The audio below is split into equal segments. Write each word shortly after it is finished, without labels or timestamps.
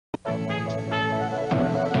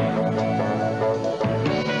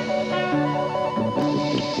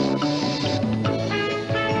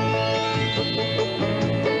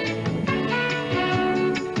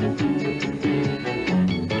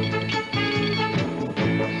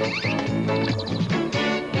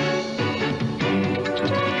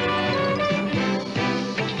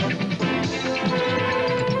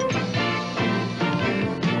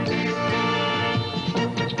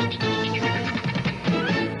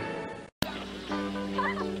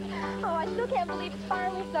believe it's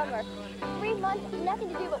finally summer. 3 months, nothing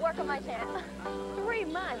to do but work on my tan. 3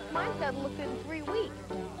 months? Mine said look good in 3 weeks.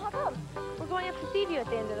 How come? We're going up to see you at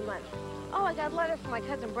the end of the month. Oh, I got a letter from my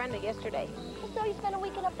cousin Brenda yesterday. So you spend a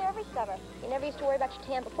weekend up there every summer. You never used to worry about your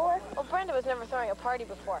tan before. Well, Brenda was never throwing a party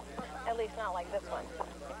before. At least not like this one.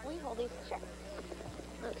 We hold these. Sure.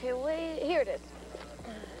 Okay, wait. Here it is.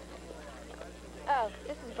 Oh,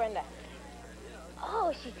 this is Brenda.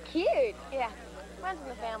 Oh, she's cute. Yeah, runs in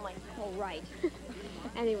the family. All right.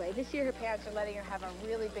 Anyway, this year her parents are letting her have a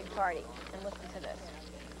really big party. And listen to this.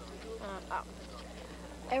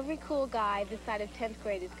 Every cool guy this side of 10th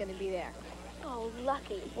grade is going to be there. Oh,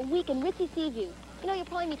 lucky. A week in ritzy Seaview. You know, you'll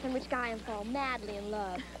probably meet some rich guy and fall madly in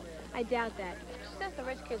love. I doubt that. She says the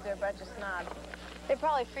rich kids are a bunch of snobs. They'd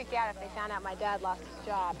probably freak out if they found out my dad lost his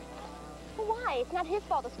job. Well, why? It's not his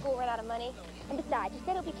fault the school ran out of money. And besides, you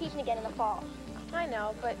said he'll be teaching again in the fall. I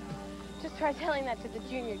know, but just try telling that to the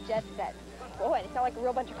junior jet set. Boy, they sound like a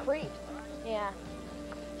real bunch of creeps. Yeah.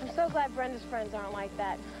 I'm so glad Brenda's friends aren't like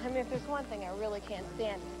that. I mean, if there's one thing I really can't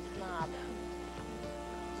stand, it's a snob.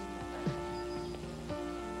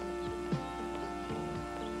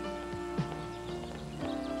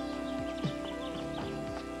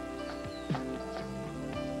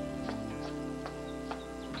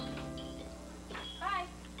 Hi.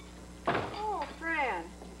 Oh, Fran,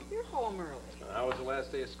 you're home early. How was the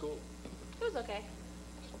last day of school? It was okay.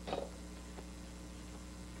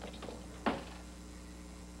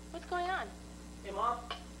 What's going on? Hey, Mom.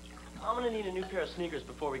 I'm gonna need a new pair of sneakers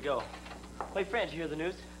before we go. Wait, Fran, did you hear the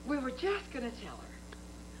news? We were just gonna tell her.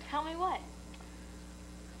 Tell me what?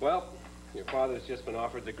 Well, your father's just been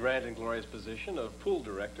offered the grand and glorious position of pool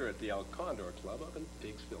director at the El Condor Club up in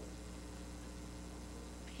Peaksville.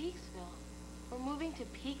 Peaksville? We're moving to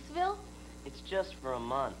Peaksville? It's just for a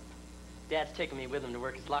month. Dad's taking me with him to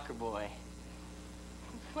work as locker boy.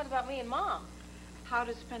 What about me and Mom? How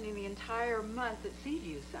does spending the entire month at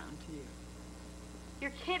Seaview sound to you?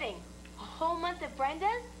 You're kidding. A whole month at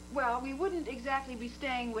Brenda's? Well, we wouldn't exactly be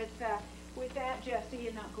staying with Aunt Jessie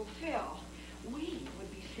and Uncle Phil. We would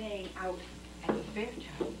be staying out at the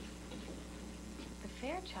Fairchild. The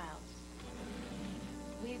Fairchilds?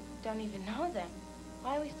 We don't even know them.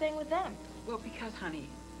 Why are we staying with them? Well, because, honey,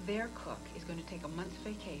 their cook is going to take a month's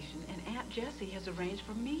vacation, and Aunt Jessie has arranged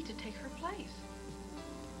for me to take her place.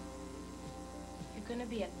 You're gonna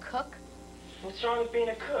be a cook? What's wrong with being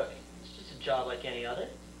a cook? It's just a job like any other.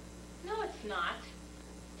 No, it's not.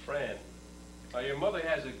 Fran, your mother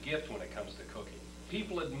has a gift when it comes to cooking.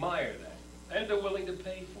 People admire that, and they're willing to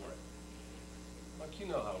pay for it. Look, you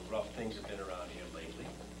know how rough things have been around here lately.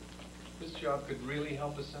 This job could really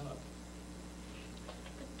help us out.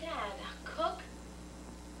 But Dad, a cook?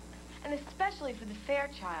 And especially for the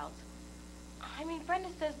Fairchilds. I mean, Brenda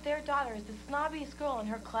says their daughter is the snobbiest girl in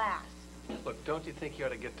her class. Look, don't you think you ought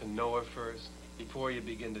to get to know her first, before you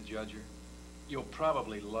begin to judge her? You'll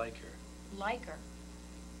probably like her. Like her?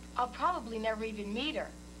 I'll probably never even meet her.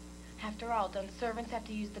 After all, don't servants have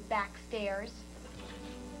to use the back stairs?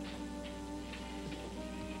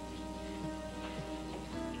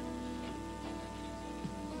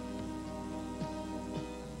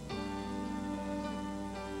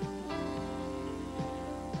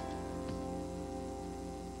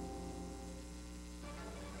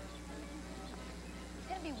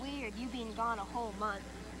 Weird, you being gone a whole month.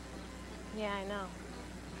 Yeah, I know.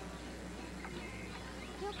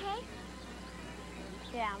 You okay?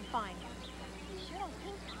 Yeah, I'm fine. You sure don't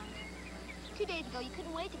seem fine. 2 days ago, you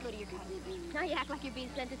couldn't wait to go to your cousin's. Now you act like you're being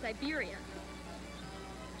sent to Siberia.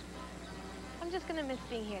 I'm just gonna miss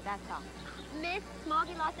being here, that's all. Miss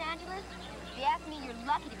smoggy Los Angeles? If you ask me, you're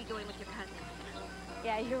lucky to be going with your cousin.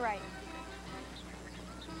 Yeah, you're right.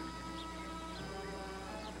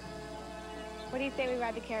 What do you say we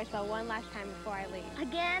ride the carousel one last time before I leave?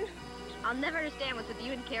 Again? I'll never understand what's with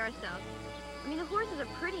you and carousels. I mean, the horses are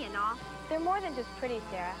pretty and all. They're more than just pretty,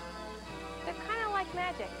 Sarah. They're kind of like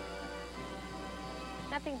magic.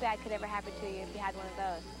 Nothing bad could ever happen to you if you had one of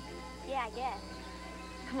those. Yeah, I guess.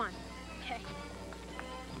 Come on. Okay.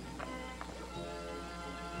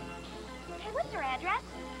 Hey, what's her address?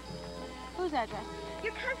 Whose address?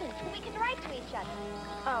 Your cousin's, who we can write to each other.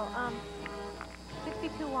 Oh,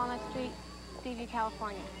 62 Walnut Street, Seaview,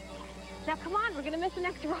 California. Now, come on, we're gonna miss the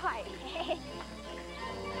next ride.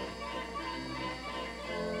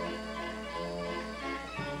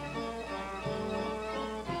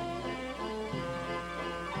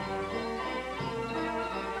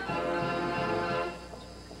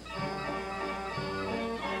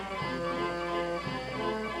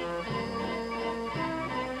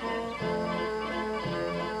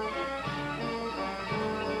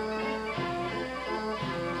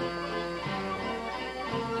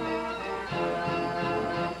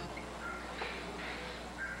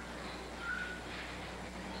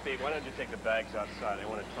 don't you take the bags outside? I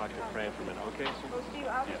want to talk to Fran for a minute, okay? So, Well, Steve,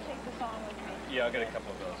 I'll just take this on with me. yeah, I'll get a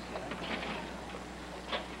couple of those.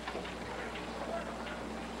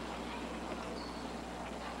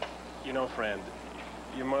 You know, Fran,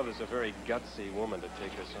 your mother's a very gutsy woman to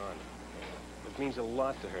take this on. It means a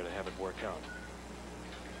lot to her to have it work out.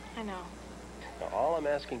 I know. Now, all I'm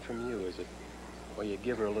asking from you is that, well, you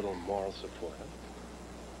give her a little moral support, huh?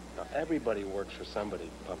 Now, everybody works for somebody,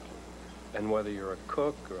 Pumpkin. And whether you're a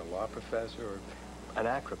cook or a law professor or an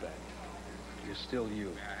acrobat, you're still you.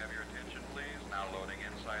 May I have your attention, please? Now loading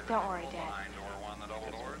inside the Don't worry, Dad. behind door one, the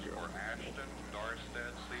double doors for Ashton,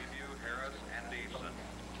 Dorstead, Seaview, Harris, and Deason.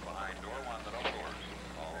 Behind door one, the double doors.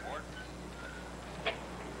 All aboard.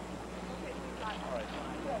 All right.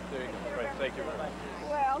 There you go. Right, thank you very much.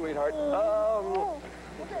 Well, Sweetheart,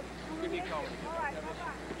 give me a call. all right,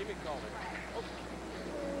 bye-bye. Give me a call.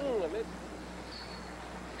 Miss.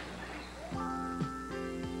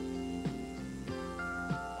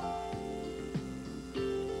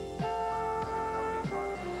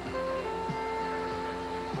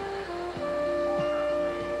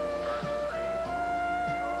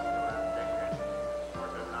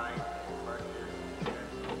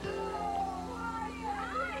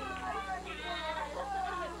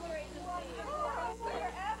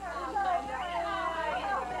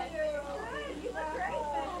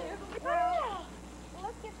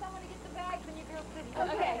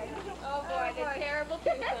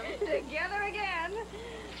 Together again.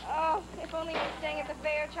 Oh, if only we're staying at the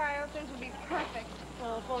fair, Child, things would be perfect.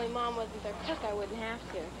 Well, if only Mom wasn't their cook, I wouldn't have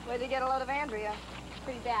to. Where'd you get a load of Andrea?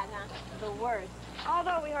 Pretty bad, huh? The worst.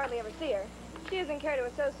 Although we hardly ever see her. She doesn't care to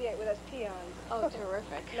associate with us peons. Oh,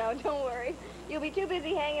 terrific. No, don't worry. You'll be too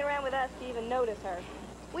busy hanging around with us to even notice her.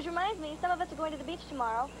 Which reminds me, some of us are going to the beach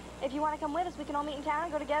tomorrow. If you want to come with us, we can all meet in town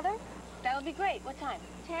and go together. That would be great. What time?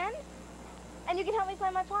 10? And you can help me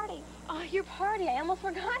plan my party. Oh, your party. I almost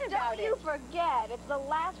forgot about Don't you forget. It's the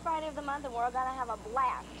last Friday of the month, and we're going to have a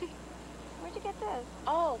blast. Where'd you get this?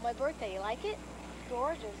 Oh, my birthday. You like it?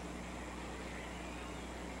 Gorgeous.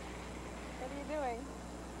 What are you doing?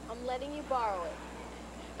 I'm letting you borrow it.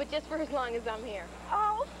 But just for as long as I'm here.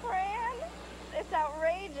 Oh, Fran, it's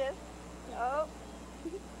outrageous. Oh,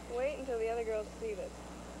 wait until the other girls see this.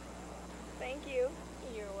 Thank you.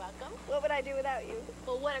 You're welcome. What would I do without you?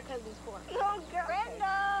 Well, what are cousins for? Oh, God.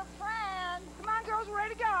 Brenda, Fran, come on, girls, we're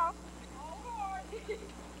ready to go. You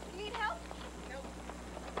need help?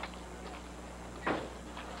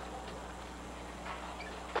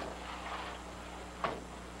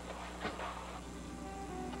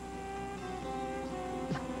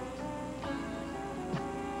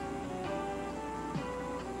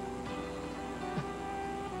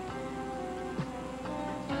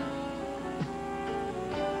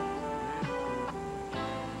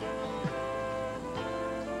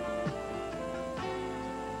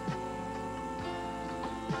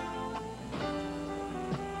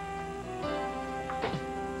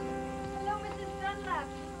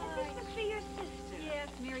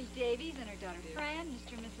 Davies and her daughter Fran,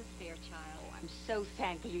 Mr. and Mrs. Fairchild. Oh, I'm so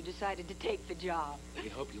thankful you decided to take the job. We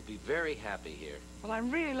hope you'll be very happy here. Well,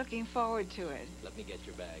 I'm really looking forward to it. Let me get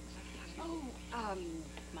your bags. Oh,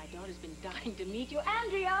 my daughter's been dying to meet you.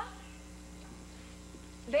 Andrea!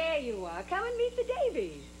 There you are. Come and meet the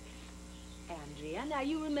Davies. Andrea, now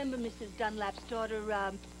you remember Mrs. Dunlap's daughter,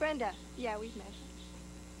 Brenda. Yeah, we've met.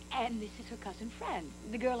 and this is her cousin Fran,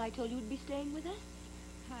 the girl I told you would be staying with us.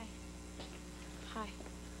 Hi. Hi.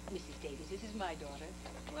 Mrs. Davies, this is my daughter.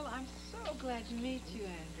 Well, I'm so glad to meet you,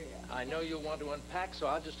 Andrea. I know you'll want to unpack, so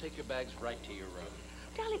I'll just take your bags right to your room.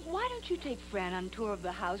 Darling, why don't you take Fran on tour of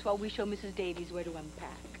the house while we show Mrs. Davies where to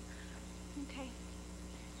unpack? Okay.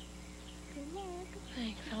 Good luck.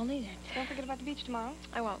 Thanks, I'll need it. Don't forget about the beach tomorrow.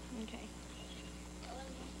 I won't. Okay.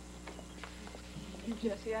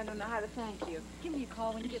 Jessie, I don't know how to thank you. Give me a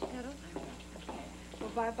call when you get settled. Okay. Well,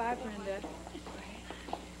 bye-bye, Brenda.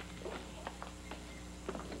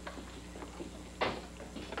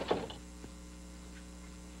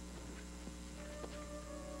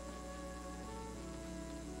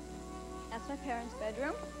 That's my parents'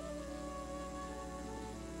 bedroom.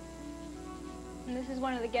 And this is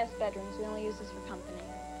one of the guest bedrooms. We only use this for company.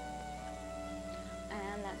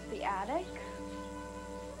 And that's the attic.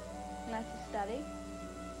 And that's the study.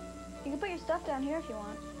 You can put your stuff down here if you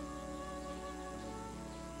want.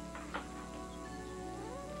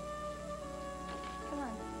 Come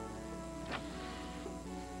on.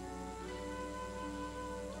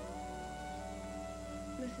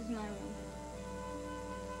 This is my room.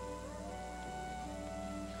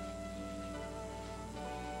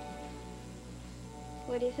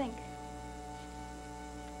 What do you think?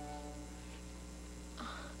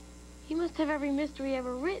 must have every mystery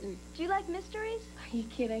ever written. Do you like mysteries? Are you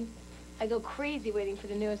kidding? I go crazy waiting for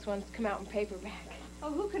the newest ones to come out in paperback.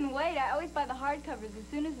 Oh, who can wait? I always buy the hardcovers as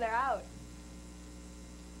soon as they're out.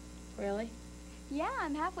 Really? Yeah,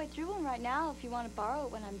 I'm halfway through one right now if you want to borrow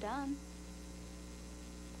it when I'm done.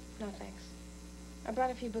 No, thanks. I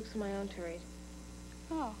brought a few books of my own to read.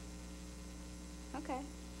 Oh. Okay.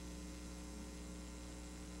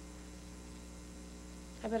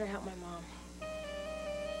 I better help my mom.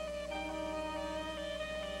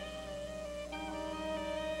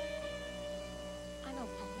 I don't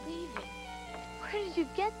believe it. Where did you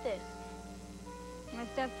get this? My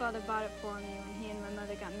stepfather bought it for me when he and my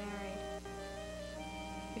mother got married.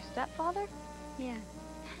 Your stepfather? Yeah.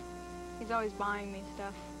 He's always buying me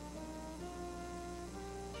stuff.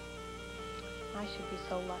 I should be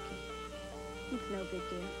so lucky. It's no big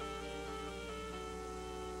deal.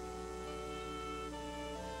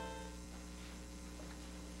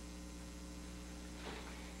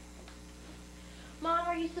 Mom,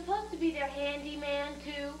 are you supposed to be their handyman,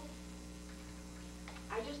 too?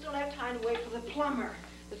 I just don't have time to wait for the plumber.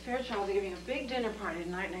 The Fairchilds are giving a big dinner party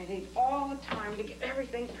tonight, and I need all the time to get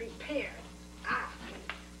everything prepared. Ah.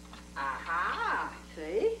 Aha!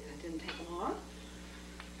 See? That didn't take long.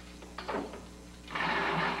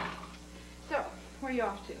 So, where are you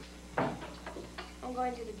off to? I'm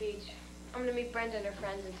going to the beach. I'm going to meet Brenda and her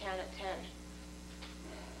friends in town at 10.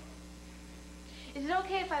 Is it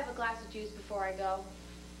okay if I have a glass of juice before I go?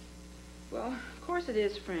 Well, of course it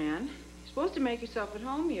is, Fran. You're supposed to make yourself at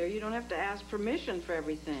home here. You don't have to ask permission for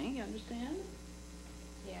everything, you understand?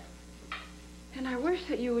 Yeah. And I wish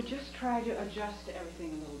that you would just try to adjust to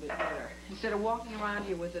everything a little bit better, instead of walking around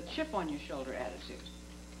here with a chip on your shoulder attitude.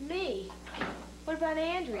 Me? What about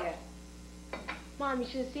Andrea? Mom, you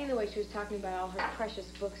should have seen the way she was talking about all her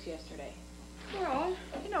precious books yesterday. Well,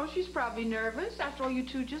 you know, she's probably nervous. After all, you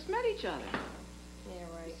two just met each other. Yeah,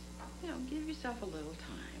 right. You know, give yourself a little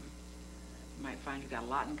time. You might find you've got a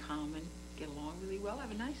lot in common, get along really well,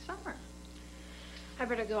 have a nice summer. I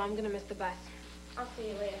better go. I'm going to miss the bus. I'll see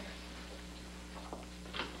you later.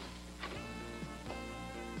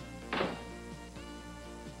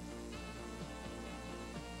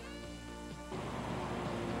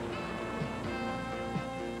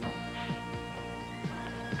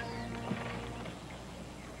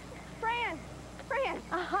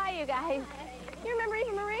 Hi, you guys. You remember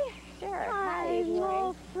Eva Marie? Sure. Hi,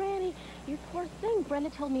 oh, Franny. You poor thing. Brenda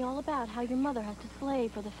told me all about how your mother has to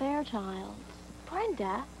slave for the Fairchilds.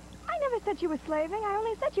 Brenda? I never said she was slaving. I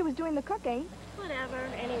only said she was doing the cooking. Whatever.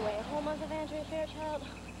 Anyway, a whole month of Andrea Fairchild?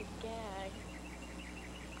 It's a gag.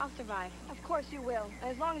 I'll survive. Of course you will.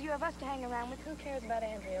 As long as you have us to hang around with. Who cares about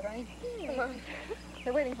Andrea, right? Come on.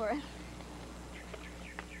 They're waiting for us.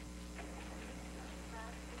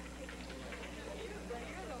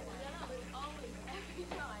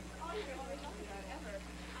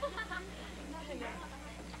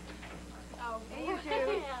 You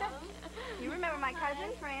too. You remember my cousin,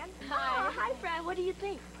 Fran? Hi. Oh, hi, Fran. What do you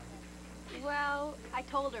think? Well, I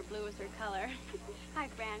told her blue was her color. Hi,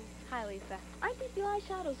 Fran. Hi, Lisa. Aren't these new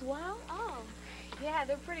eyeshadows wild? Oh. Yeah,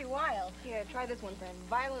 they're pretty wild. Here, try this one, Fran.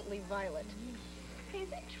 Violently violet. Hey,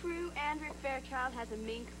 is it true Andrea Fairchild has a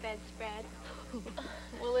mink bedspread?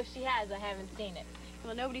 Well, if she has, I haven't seen it.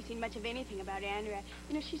 Well, nobody's seen much of anything about Andrea.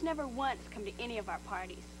 You know, she's never once come to any of our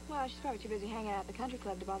parties. Well, she's probably too busy hanging out at the country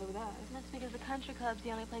club to bother with us. That's because the country club's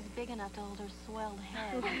the only place big enough to hold her swelled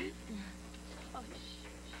head. Oh, shh.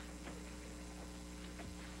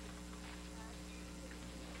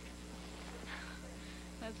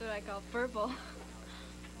 That's what I call purple.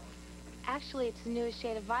 Actually, it's the newest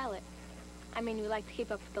shade of violet. I mean, we like to keep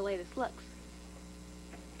up with the latest looks.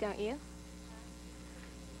 Don't you?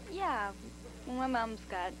 Yeah. Well, my mom's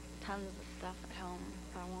got tons of stuff at home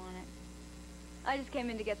if I want it. I just came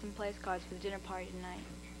in to get some place cards for the dinner party tonight.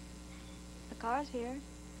 The car's here.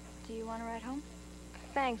 Do you want to ride home?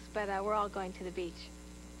 Thanks, but we're all going to the beach.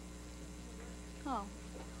 Oh.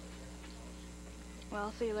 Well,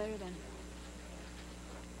 I'll see you later then.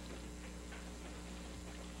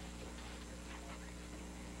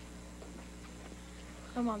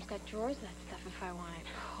 My mom's got drawers of that stuff if I want it.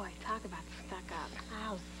 Boy, talk about stuck up.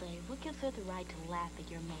 I'll say, what gives her the right to laugh at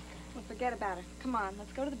your makeup? Well, forget about it. Come on,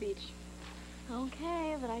 let's go to the beach.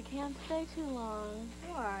 Okay, but I can't stay too long.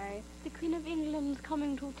 Why? The Queen of England's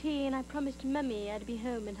coming to tea, and I promised Mummy I'd be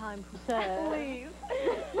home in time for serve. Please.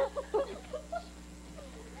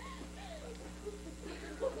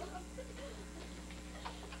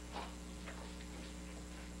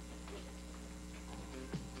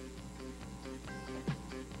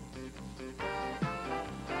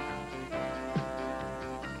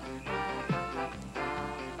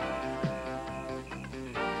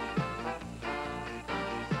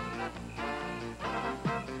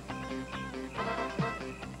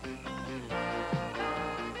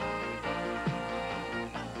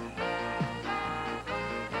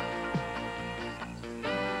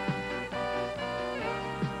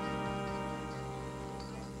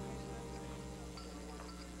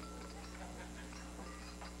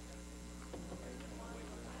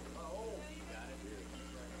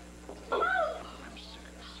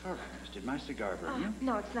 it my cigar burn you?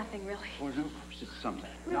 No, it's nothing, really. Or no, it's something.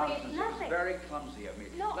 Really, Nonsense. it's nothing. It's very clumsy of me.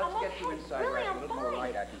 No, Let's I'm get you okay. inside Really, where I have I'm a little more fine.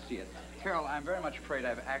 light. I can see it. Carol, I'm very much afraid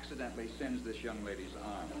I've accidentally singed this young lady's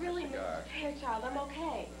arm with Really, a cigar. Mrs. Fairchild, I'm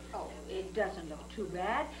okay. Oh, it doesn't look too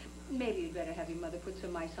bad. Maybe you'd better have your mother put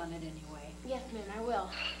some ice on it anyway. Yes, ma'am, I will.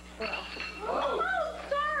 Well. Oh,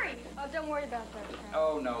 sorry. Oh, don't worry about that, Fran.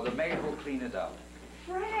 Oh, no, the maid will clean it up.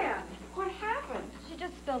 Fran, what happened? She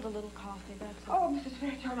just spilled a little coffee, that's all. Oh, Mrs.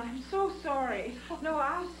 Fairchild, I'm so sorry. No,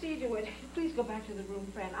 I'll see to it. Please go back to the room,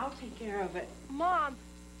 Fran. I'll take care of it. Mom.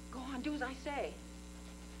 Go on, do as I say.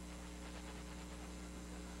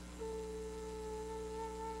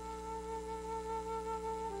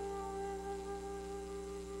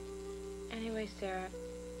 Anyway, Sarah,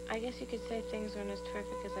 I guess you could say things aren't as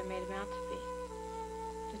terrific as I made them out to be.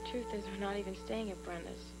 The truth is, we're not even staying at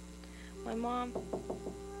Brenda's. My mom...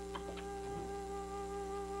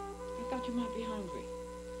 I thought you might be hungry.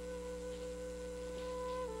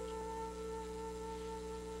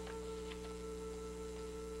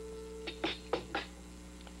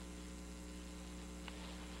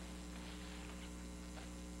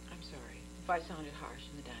 I'm sorry if I sounded harsh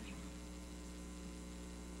in the dining room.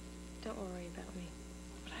 Don't worry about me.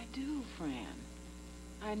 But I do, Fran.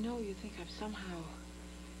 I know you think I've somehow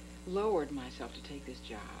lowered myself to take this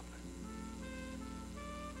job.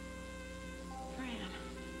 Fran,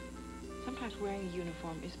 sometimes wearing a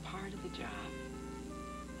uniform is part of the job.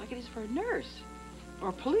 Like it is for a nurse or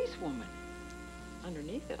a policewoman.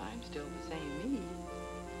 Underneath it, I'm still the same me.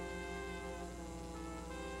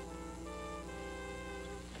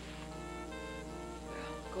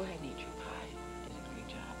 Well, go ahead and eat your pie. You did a great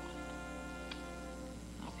job on it.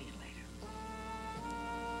 I'll see you later.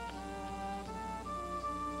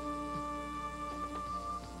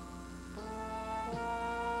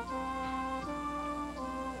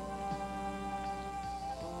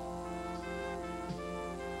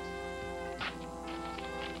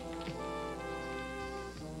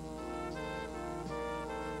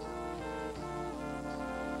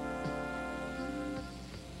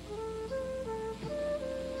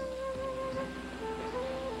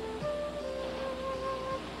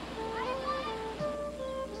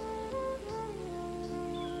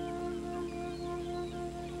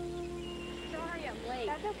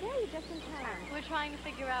 That's okay, you're just in time. We're trying to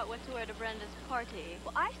figure out what to wear to Brenda's party.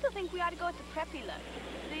 Well, I still think we ought to go with the preppy look.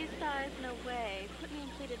 These size, no way. Put me in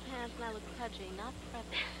pleated pants and I look pudgy, not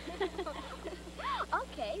preppy.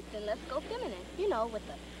 Okay, then let's go feminine. You know, with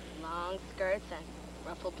the long skirts and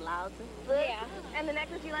ruffled blouses. Yeah, and the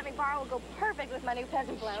necklace you let me borrow will go perfect with my new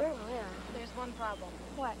peasant blouse. Sure, yeah. There's one problem.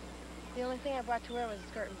 What? The only thing I brought to wear was a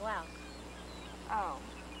skirt and blouse. Oh.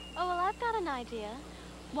 Oh, well, I've got an idea.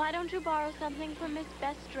 Why don't you borrow something from Miss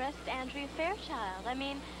Best-Dressed Andrea Fairchild? I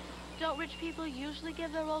mean, don't rich people usually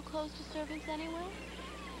give their old clothes to servants anyway?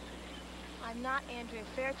 I'm not Andrea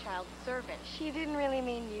Fairchild's servant. She didn't really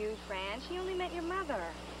mean you, Fran. She only meant your mother.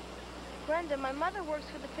 Brenda, my mother works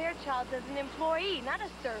for the Fairchilds as an employee, not a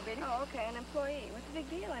servant. Oh, okay, an employee. What's the big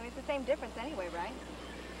deal? I mean, it's the same difference anyway, right?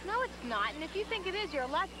 No, it's not. And if you think it is, you're a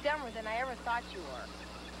lot dumber than I ever thought you were.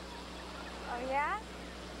 Oh, yeah?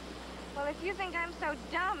 Well, if you think I'm so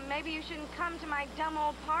dumb, maybe you shouldn't come to my dumb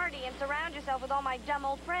old party and surround yourself with all my dumb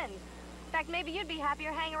old friends. In fact, maybe you'd be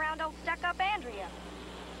happier hanging around old stuck-up Andrea.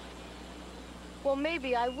 Well,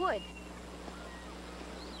 maybe I would.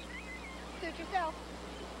 Suit yourself.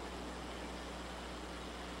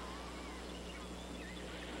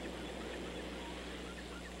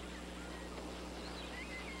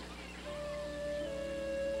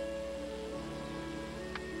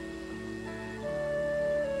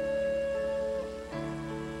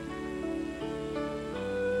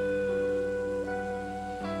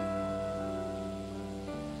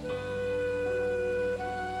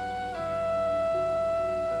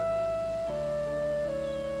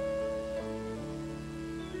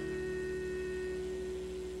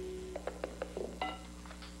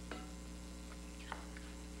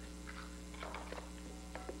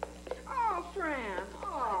 Fran.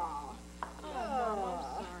 Oh. Oh,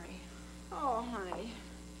 I'm sorry. Oh, honey.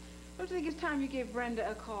 Don't you think it's time you gave Brenda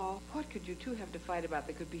a call? What could you two have to fight about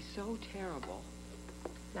that could be so terrible?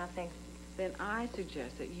 Nothing. Then I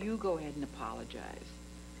suggest that you go ahead and apologize.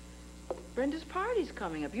 Brenda's party's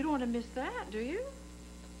coming up. You don't want to miss that, do you?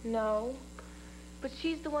 No. But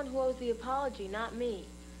she's the one who owes the apology, not me.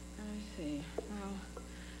 I see. Well,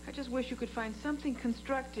 I just wish you could find something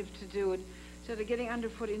constructive to do instead of getting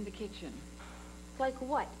underfoot in the kitchen. Like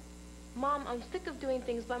what? Mom, I'm sick of doing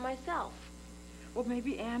things by myself. Well,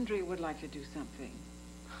 maybe Andrea would like to do something.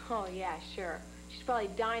 Oh, yeah, sure. She's probably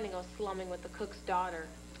dying to go slumming with the cook's daughter.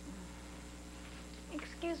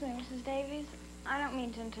 Excuse me, Mrs. Davies. I don't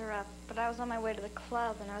mean to interrupt, but I was on my way to the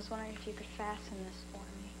club, and I was wondering if you could fasten this for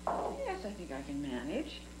me. Yes, I think I can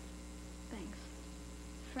manage. Thanks.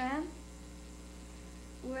 Fran?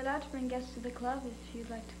 We're allowed to bring guests to the club if you'd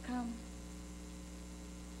like to come.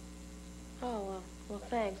 Oh, well,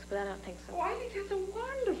 thanks, but I don't think so. Oh, I think that's a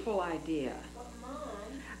wonderful idea. But, Mom...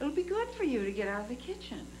 It'll be good for you to get out of the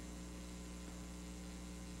kitchen.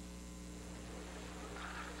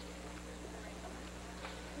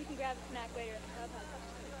 We can grab a snack later at the clubhouse. Of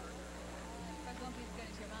course, it won't be as good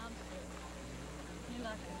as your mom's food. You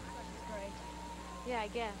love it. It's great. Yeah, I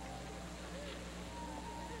guess.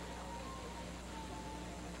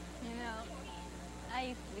 You know, I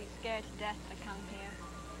used to be scared to death to come here.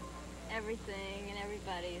 Everything and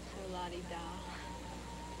everybody is so la-di-da.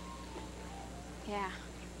 Yeah.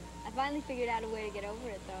 I finally figured out a way to get over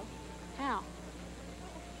it, though. How?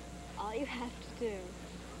 All you have to do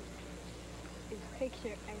is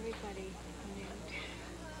picture everybody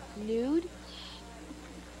nude. Nude?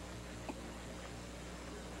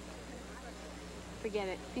 Forget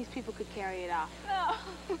it. These people could carry it off. Oh.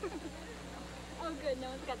 Oh, good. No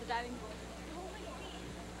one's got the diving board.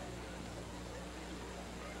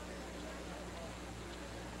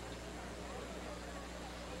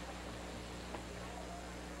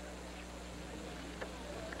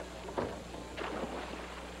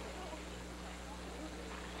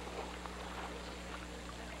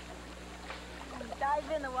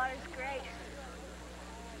 Dive in. The water's great.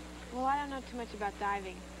 Well, I don't know too much about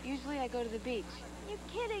diving. Usually I go to the beach. You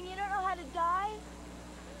kidding? You don't know how to dive?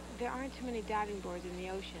 There aren't too many diving boards in the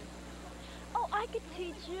ocean. Oh, I could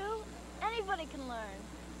teach you. Anybody can learn.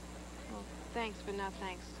 Well, thanks, but no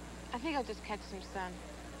thanks. I think I'll just catch some sun.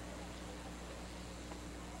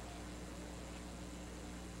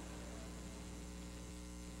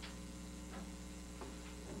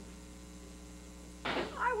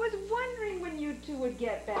 I was wondering when you two would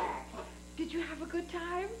get back. Did you have a good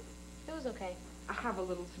time? It was okay. I have a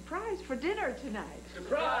little surprise for dinner tonight.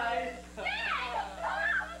 Surprise! Hey,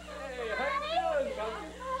 how you doing,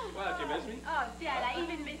 Pumpkin? Well, did you miss me? Oh, Dad, I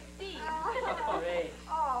even missed Steve. Great.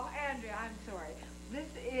 Oh, Andrea, I'm sorry. This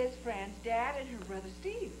is Fran's dad and her brother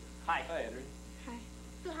Steve. Hi. Hi, Andrew.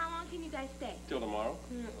 So how long can you guys stay? Till tomorrow.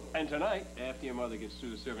 And tonight, after your mother gets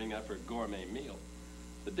through serving up her gourmet meal,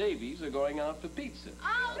 the Davies are going out for pizza.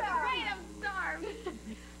 Oh, great, I'm starved.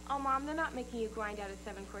 Oh, Mom, they're not making you grind out a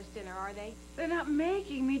 7-course dinner, are they? They're not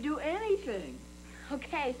making me do anything.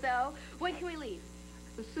 Okay, so when can we leave?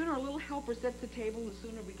 The sooner a little helper sets the table, the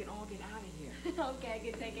sooner we can all get out of here. Okay, I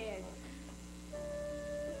can take it.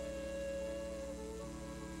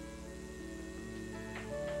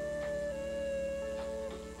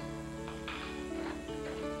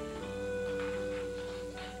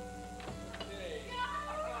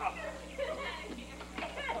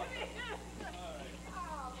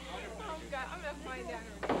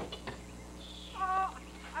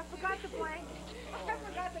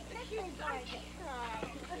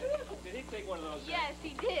 Did he take one of those? Yes, he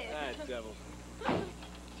did. Ah, devil.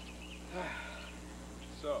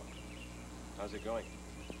 So, how's it going?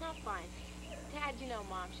 Not fine. Dad, you know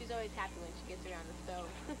Mom. She's always happy when she gets around the stove.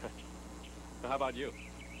 How about you?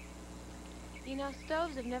 You know,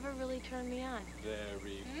 stoves have never really turned me on.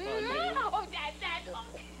 Very funny. Oh, Dad.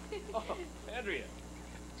 Oh, Andrea.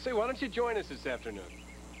 Say, why don't you join us this afternoon?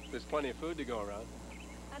 There's plenty of food to go around.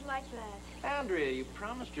 I'd like that. Andrea, you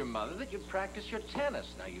promised your mother that you'd practice your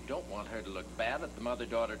tennis. Now, you don't want her to look bad at the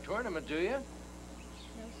mother-daughter tournament, do you?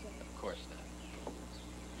 No, sir. Of course not.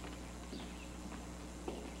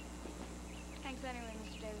 Thanks anyway,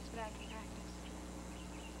 Mr. Davis, but I can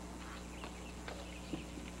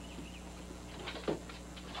practice.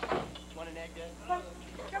 Want an egg, Dad?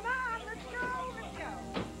 Come on, let's go.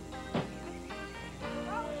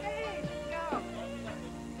 Okay, let's go.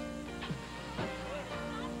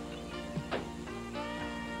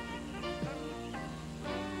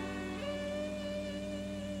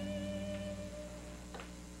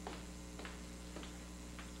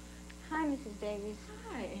 Hi, Mrs. Davies.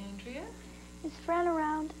 Hi, Andrea. Is Fran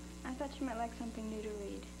around? I thought you might like something new to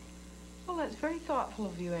read. Well, that's very thoughtful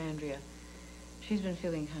of you, Andrea. She's been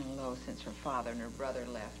feeling kind of low since her father and her brother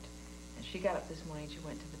left. And she got up this morning, she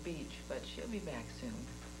went to the beach, but she'll be back soon.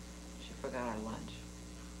 She forgot our lunch.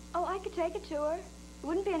 Oh, I could take it to her. It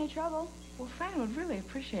wouldn't be any trouble. Well, Fran would really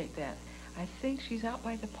appreciate that. I think she's out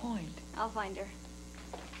by the point. I'll find her.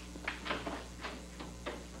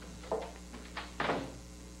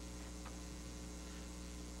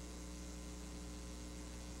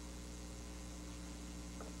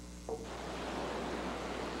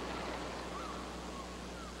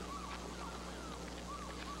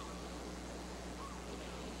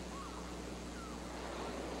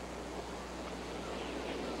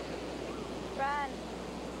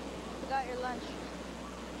 got your lunch.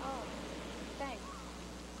 Oh, thanks.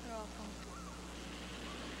 You're welcome.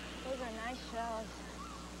 Those are nice shells.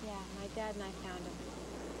 Yeah, my dad and I found them.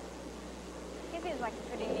 He seems like a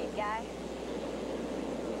pretty neat guy.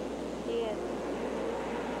 He is.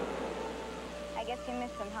 I guess you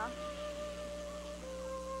miss him, huh?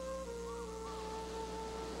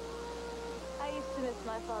 I used to miss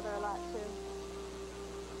my father a lot, too.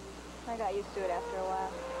 I got used to it after a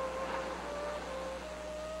while.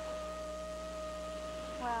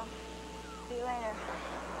 Well, see you later.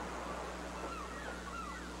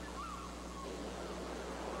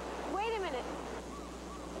 Wait a minute.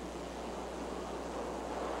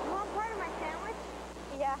 You want part of my sandwich?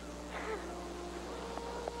 Yeah.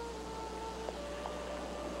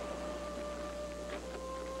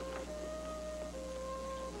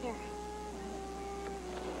 Here.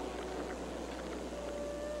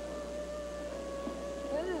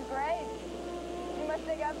 This is great. You must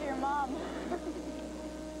take after your mom.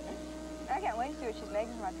 I can't wait to see what she's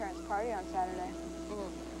making for my parents' party on Saturday.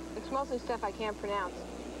 It's mostly stuff I can't pronounce.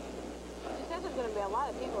 She says there's going to be a lot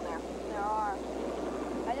of people there. There are.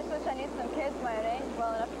 I just wish I knew some kids my own age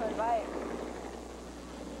well enough to invite.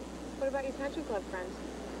 What about your country club friends?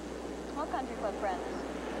 What country club friends?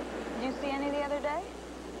 Did you see any the other day?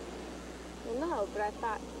 Well, no, but I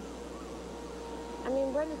thought... I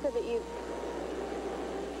mean, Brenda said that you...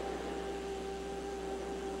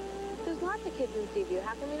 There's lots of kids in Seaview.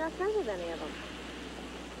 How come you're not friends with any of them?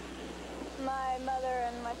 My mother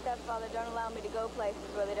and my stepfather don't allow me to go places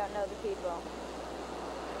where they don't know the people.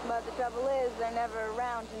 But the trouble is, they're never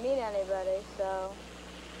around to meet anybody, so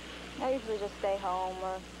I usually just stay home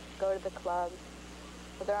or go to the club.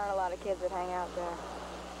 But there aren't a lot of kids that hang out there.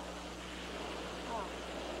 Oh.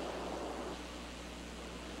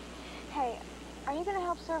 Hey, are you going to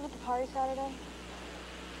help serve at the party Saturday?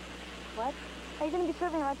 What? Are you going to be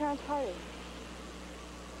serving at my parents' party?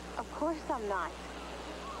 Of course I'm not.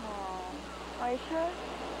 Oh, are you sure?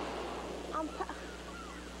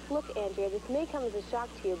 Look, Andrea, this may come as a shock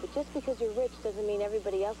to you, but just because you're rich doesn't mean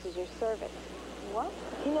everybody else is your servant. What?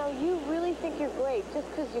 You know, you really think you're great just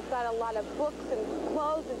because you've got a lot of books and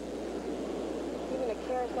clothes and even a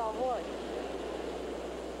carousel horse.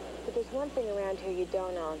 But there's one thing around here you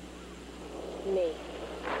don't own. Me.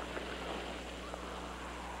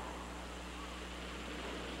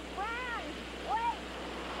 Fran! Wait!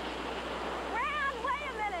 Fran, wait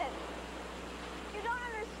a minute! You don't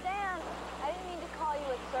understand. I didn't mean to call you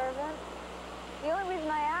a servant. The only reason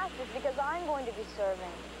I asked is because I'm going to be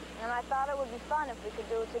serving. And I thought it would be fun if we could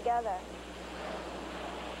do it together.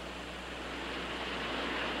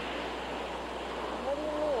 What do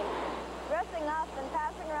you mean? Dressing up and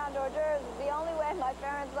passing around hors d'oeuvres is the only way my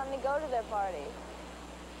parents let me go to their parties.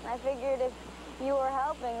 I figured if you were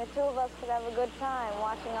helping, the two of us could have a good time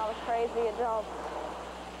watching all the crazy adults.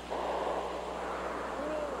 You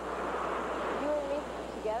mean you and me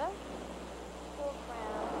together? Oh,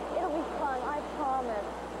 Fran, it'll be fun, I promise.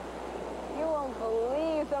 You won't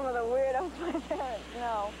believe some of the weirdos my parents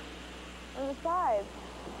know. And besides,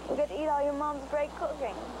 we'll get to eat all your mom's great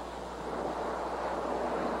cooking.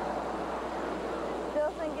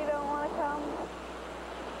 Still think you don't want to come?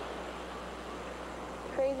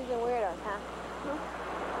 Crazies and weirdos, huh?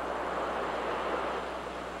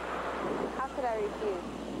 How could I refuse?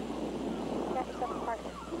 You got yourself a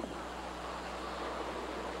partner.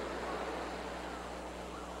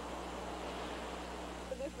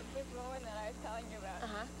 This woman that I was telling you about,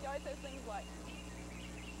 she always says things like,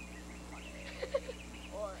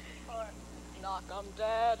 or, knock 'em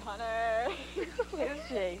dead, honey. Is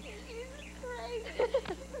she? She's crazy.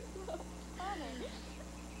 So funny.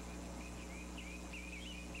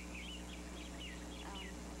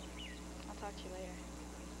 I'll talk to you later.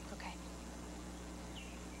 Okay.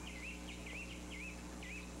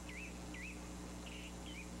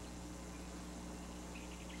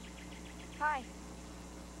 Hi.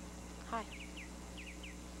 Hi.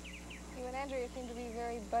 You and Andrea seem to be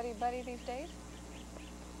very buddy-buddy these days.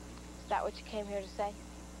 Is that what you came here to say?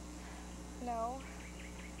 No.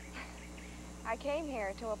 I came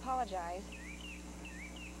here to apologize.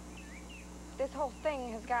 This whole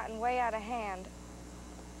thing has gotten way out of hand.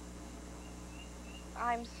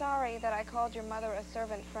 I'm sorry that I called your mother a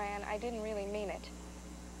servant, Fran. I didn't really mean it.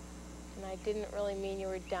 And I didn't really mean you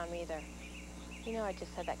were dumb either. You know I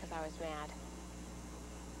just said that because I was mad.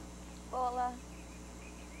 Well,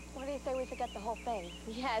 what do you say we forget the whole thing?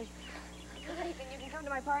 Yes. Then you can come to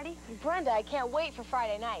my party? Brenda, I can't wait for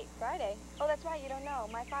Friday night. Friday? Oh, that's right, you don't know.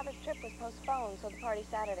 My father's trip was postponed, so the party's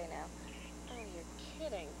Saturday now. Oh, you're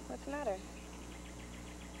kidding. What's the matter?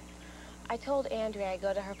 I told Andrea I'd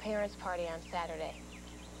go to her parents' party on Saturday.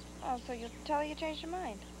 Oh, so you'll tell her you changed your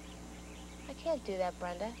mind? I can't do that,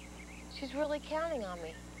 Brenda. She's really counting on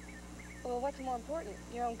me. Well, what's more important,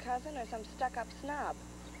 your own cousin or some stuck-up snob?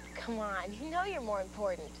 Come on, you know you're more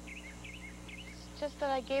important. It's just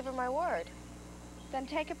that I gave her my word. Then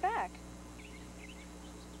take it back.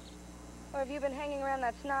 Or have you been hanging around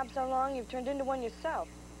that snob so long you've turned into one yourself?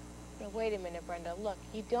 Now, wait a minute, Brenda. Look,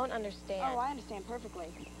 you don't understand. Oh, I understand perfectly.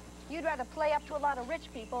 You'd rather play up to a lot of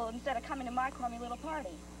rich people instead of coming to my crummy little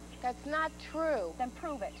party. That's not true. Then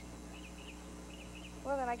prove it.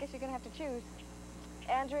 Well, then I guess you're gonna have to choose.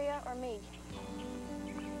 Andrea or me.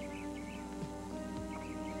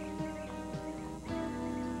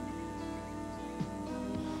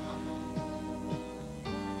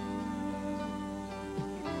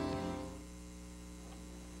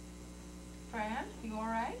 Fran, you all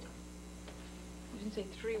right? You didn't say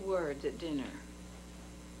 3 words at dinner.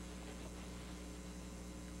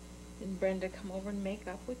 Didn't Brenda come over and make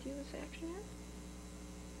up with you this afternoon?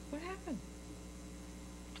 What happened?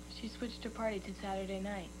 She switched her party to Saturday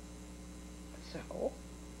night. So?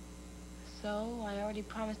 So, I already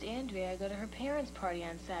promised Andrea I'd go to her parents' party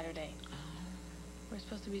on Saturday. We're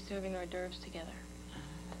supposed to be serving hors d'oeuvres together.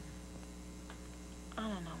 I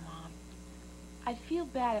don't know, Mom. I'd feel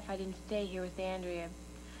bad if I didn't stay here with Andrea.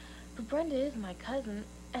 But Brenda is my cousin,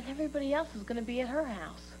 and everybody else is going to be at her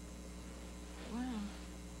house. Well,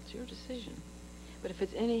 it's your decision. But if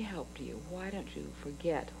it's any help to you, why don't you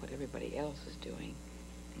forget what everybody else is doing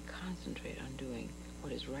and concentrate on doing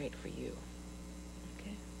what is right for you?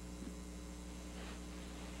 Okay?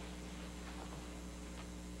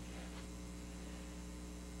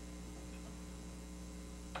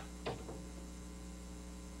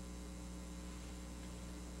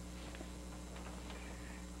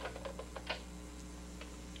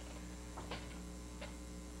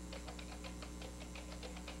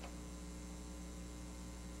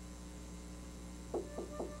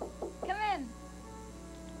 Come in.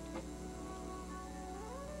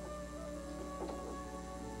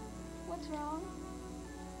 What's wrong?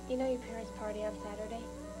 You know your parents' party on Saturday?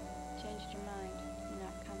 Changed your mind. You're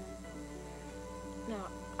not coming. No,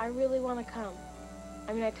 I really want to come.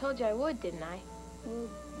 I mean, I told you I would, didn't I? Well,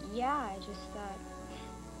 yeah, I just thought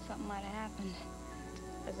something might have happened.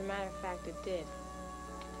 As a matter of fact, it did.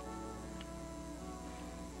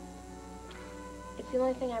 It's the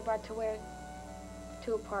only thing I brought to wear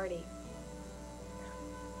to a party.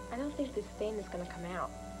 I don't think this stain is going to come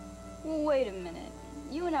out. Well, wait a minute.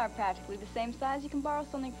 You and I are practically the same size. You can borrow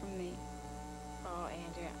something from me. Oh,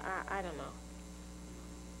 Andrea, I don't know.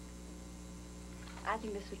 I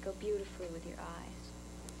think this would go beautifully with your eyes.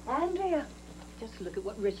 Andrea, just look at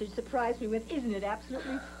what Richard surprised me with. Isn't it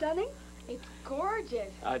absolutely stunning? It's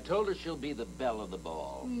gorgeous. I told her she'll be the belle of the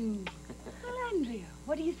ball. Well, Andrea,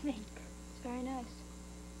 what do you think? It's very nice.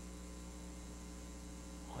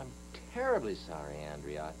 I'm terribly sorry,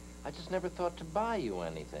 Andrea. I just never thought to buy you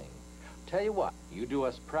anything. Tell you what, you do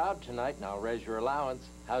us proud tonight and I'll raise your allowance.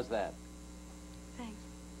 How's that? Thanks.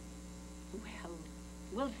 Well,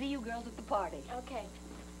 we'll see you girls at the party. Okay.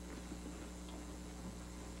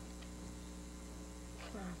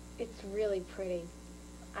 It's really pretty.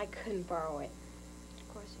 I couldn't borrow it.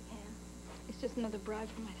 Of course you can. It's just another bribe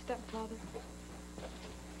from my stepfather.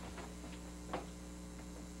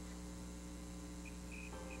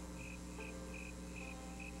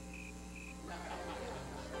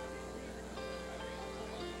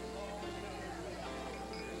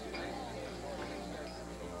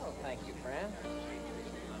 Oh, thank you, Fran.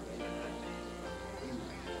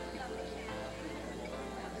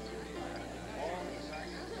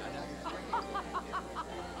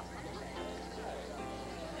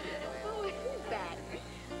 Who is that?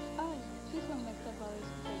 Oh, she's one of my stepfather's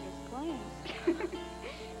biggest clients.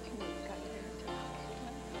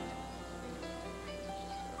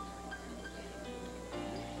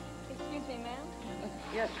 Excuse me, ma'am.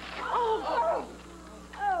 Yes. Oh,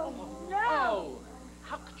 no! Oh!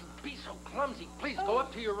 How could you be so clumsy? Please go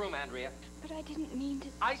up to your room, Andrea. But I didn't mean to...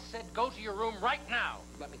 I said go to your room right now.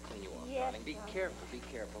 Let me clean you off, Yes, darling. Be careful, be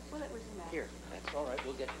careful. Well, it was the matter. Here, that's all right.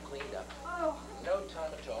 We'll get you cleaned up. Oh. No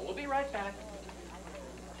time at all. We'll be right back.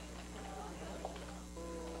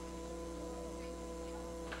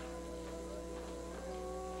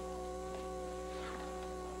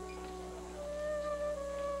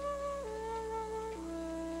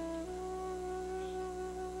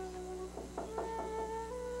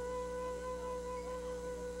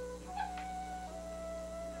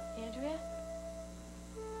 Andrea?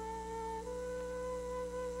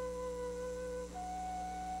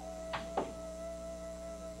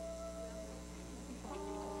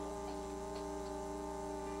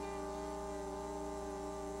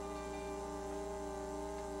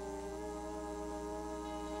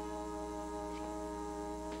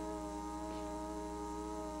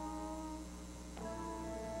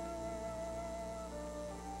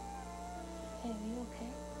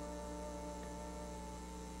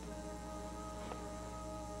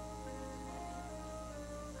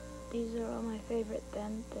 favorite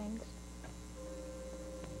then things.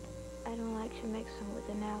 I don't actually make some with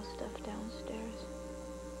the now stuff downstairs.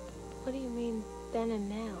 What do you mean, then and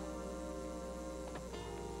now?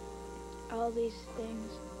 All these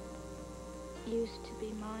things used to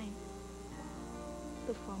be mine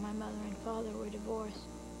before my mother and father were divorced.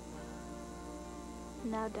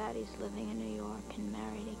 Now Daddy's living in New York and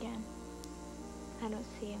married again. I don't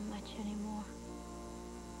see him much anymore.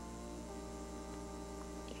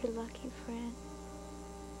 You're lucky, Fran.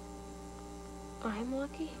 I'm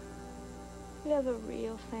lucky? You have a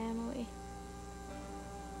real family.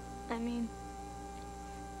 I mean,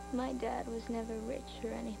 my dad was never rich or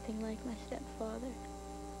anything like my stepfather.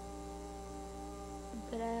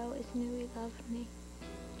 But I always knew he loved me.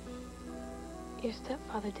 Your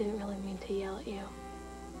stepfather didn't really mean to yell at you.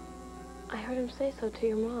 I heard him say so to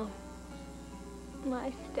your mom.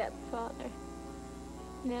 My stepfather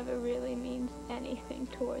never really means anything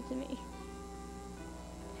towards me.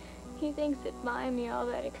 He thinks that buying me all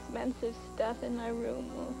that expensive stuff in my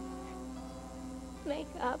room will make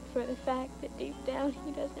up for the fact that deep down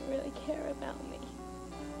he doesn't really care about me.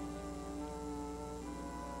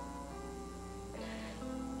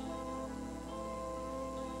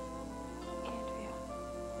 Andrea,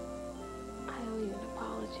 I owe you an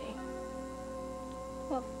apology.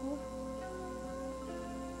 What for?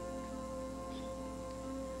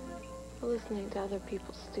 For listening to other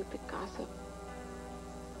people's stupid gossip.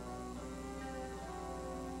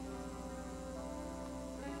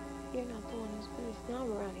 You're not the one who's been a snob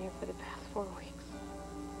around here for the past 4 weeks.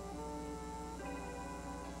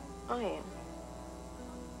 I am.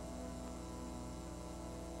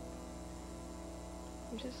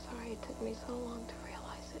 I'm just sorry it took me so long to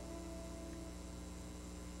realize it.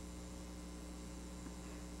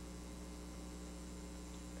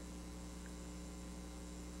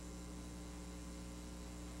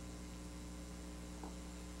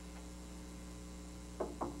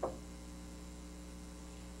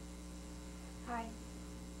 Hi.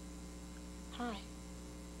 Hi.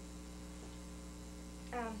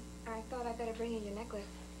 I thought I'd better bring you your necklace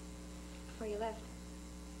before you left.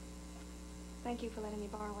 Thank you for letting me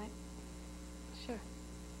borrow it. Sure.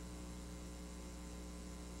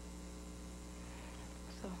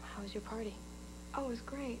 So, how was your party? Oh, it was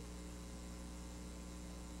great.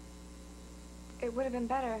 It would have been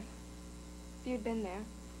better if you'd been there.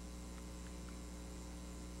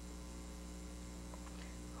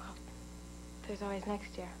 Well, there's always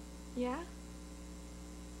next year. Yeah?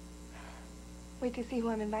 Wait to see who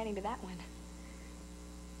I'm inviting to that one.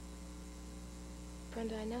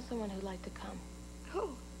 Brenda, I know someone who'd like to come. Who?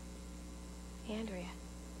 Andrea.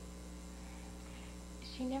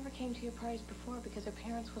 She never came to your parties before because her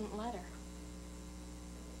parents wouldn't let her.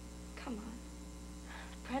 Come on.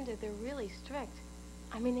 Brenda, they're really strict.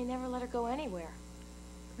 I mean, they never let her go anywhere.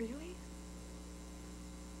 Really?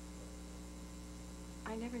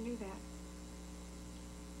 I never knew that.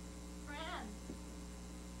 Fran!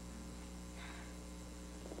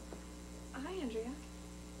 Hi, Andrea.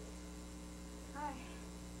 Hi.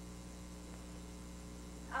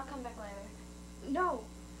 I'll come back later. No.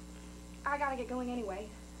 I gotta get going anyway.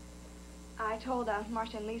 I told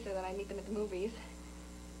Marcia and Lisa that I'd meet them at the movies.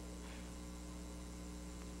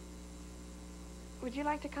 Would you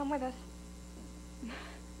like to come with us?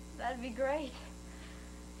 That'd be great.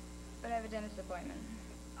 But I have a dentist appointment.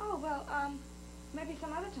 Oh, well, maybe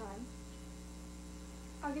some other time.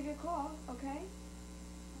 I'll give you a call, okay?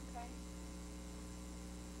 Okay.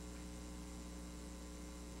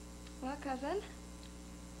 Well, cousin,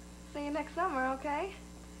 see you next summer, okay?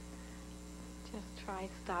 Just try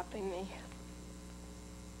stopping me.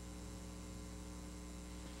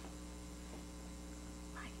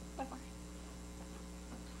 Bye. Bye-bye.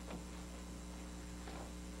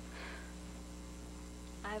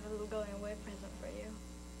 I have a little going away present for you.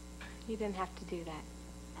 You didn't have to do that.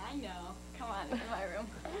 I know. Come on, in my room.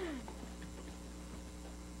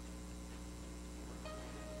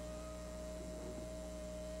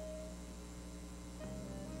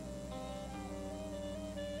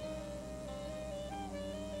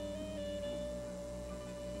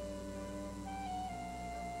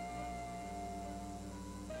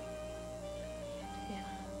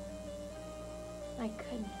 I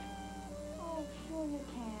couldn't. Oh, sure you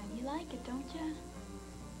can. You like it, don't you?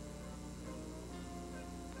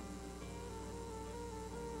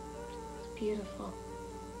 It's beautiful.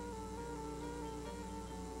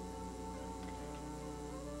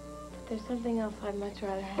 But there's something else I'd much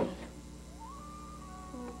rather have.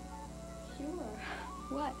 Well, sure.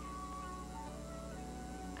 What?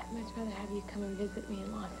 I'd much rather have you come and visit me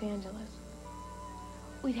in Los Angeles.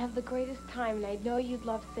 We'd have the greatest time, and I'd know you'd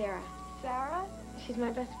love Sarah. Sarah? She's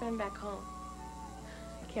my best friend back home.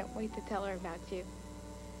 I can't wait to tell her about you.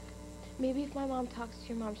 Maybe if my mom talks to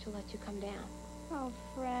your mom, she'll let you come down. Oh,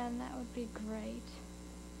 Fran, that would be great.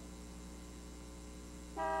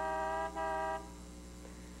 That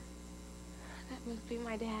must be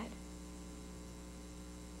my dad.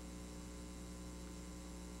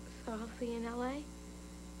 So I'll see you in L.A.?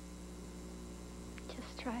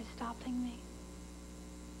 Just try stopping me.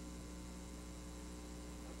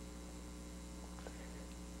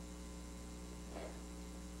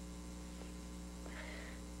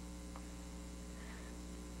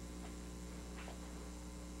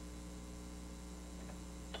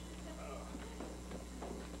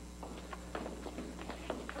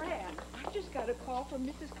 Fran, I just got a call from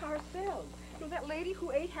Mrs. Carcel. You know, that lady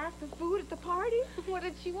who ate half the food at the party? What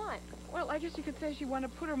did she want? Well, I guess you could say she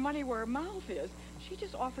wanted to put her money where her mouth is. She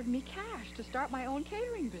just offered me cash to start my own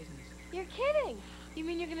catering business. You're kidding. You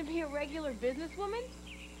mean you're going to be a regular businesswoman?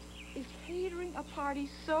 Is catering a party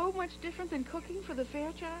so much different than cooking for the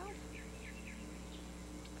Fairchild?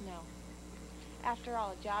 No. After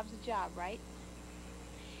all, a job's a job, right?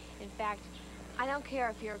 In fact, I don't care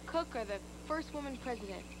if you're a cook or the first woman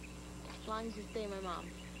president, as long as you stay my mom.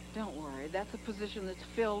 Don't worry, that's a position that's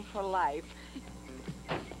filled for life.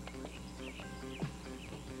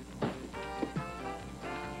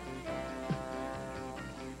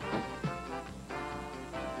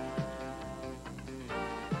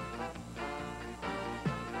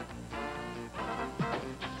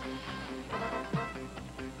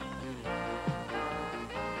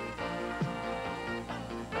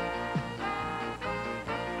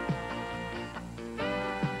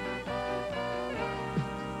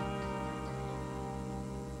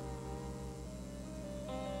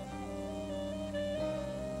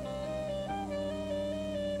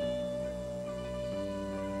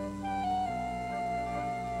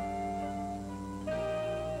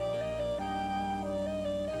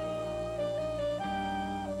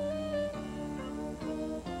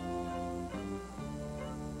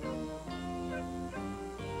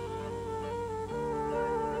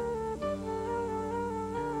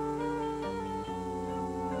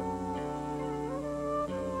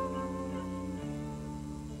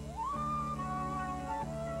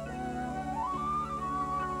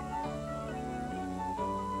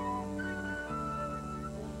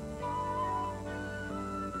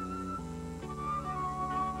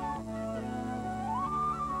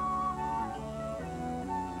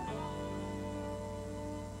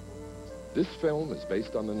 This film is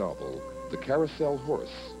based on the novel The Carousel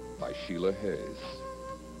Horse by Sheila Hayes.